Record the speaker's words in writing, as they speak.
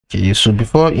Okay, so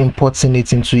before importing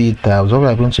it into etabs, what we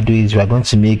are going to do is we are going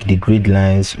to make the grid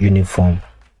lines uniform.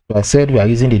 So I said we are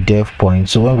using the def point,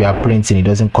 so when we are printing it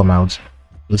doesn't come out.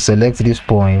 So select this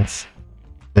point,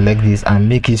 select this and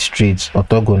make it straight,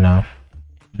 orthogonal,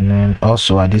 and then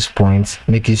also at this point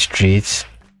make it straight,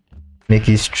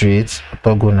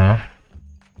 orthogonal.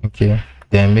 Okay,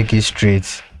 then make it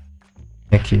straight.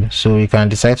 Okay, so you can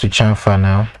decide to chamfer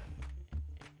now.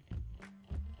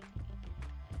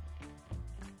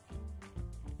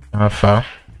 Chamfer,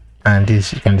 and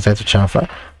this you can decide to chamfer.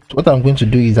 So what I'm going to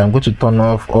do is I'm going to turn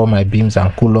off all my beams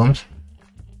and columns.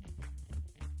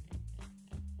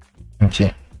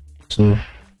 Okay, so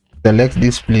select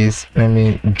this place, let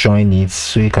me join it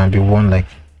so it can be one like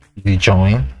the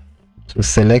join. So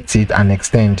select it and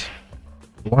extend.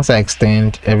 Once I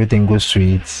extend, everything goes to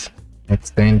it.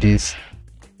 Extend this,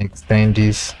 extend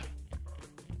this,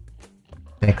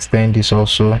 extend this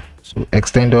also. So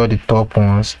extend all the top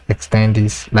ones, extend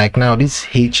this. Like now this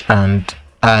H and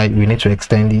I, we need to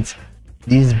extend it.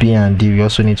 This B and D, we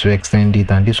also need to extend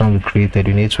it, and this one we created,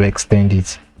 we need to extend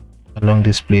it along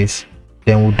this place.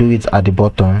 Then we'll do it at the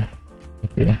bottom.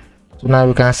 Okay, so now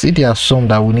we can see there are some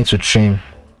that we need to trim.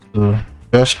 So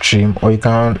just trim, or you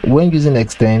can, when using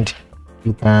extend,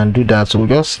 you can do that. So we'll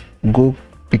just go,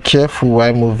 be careful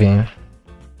while moving.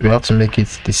 We have to make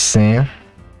it the same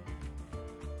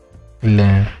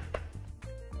length.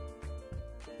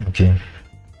 Okay,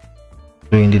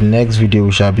 so in the next video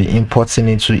we shall be importing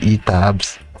into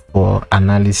etabs for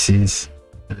analysis.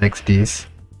 Select this.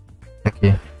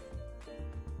 Okay,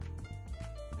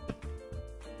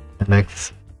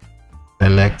 select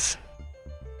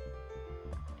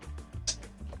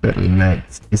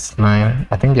this line.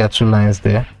 I think there are two lines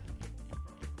there.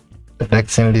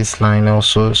 Selecting this line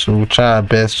also, so we'll try our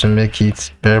best to make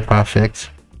it very perfect.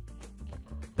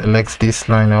 Select this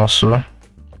line also,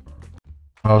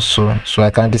 so I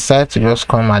can decide to just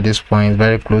come at this point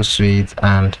very close to it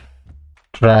and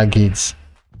drag it.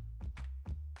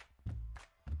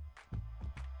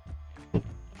 We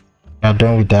are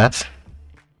done with that.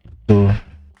 So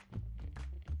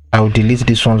I will delete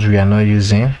these ones we are not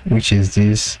using, which is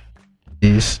this.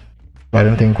 I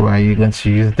don't think we are going to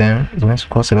use them. It's going to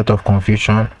cause a lot of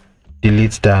confusion.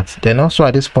 Delete that. Then also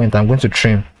at this point I'm going to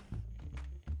trim.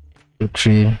 So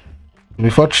trim.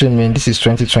 Before trimming, this is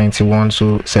 2021,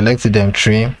 so select them,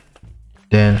 trim,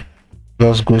 then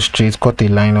just go straight, cut a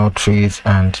line all through it,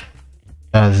 and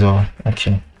that's all.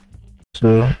 Okay,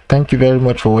 so thank you very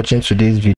much for watching today's video.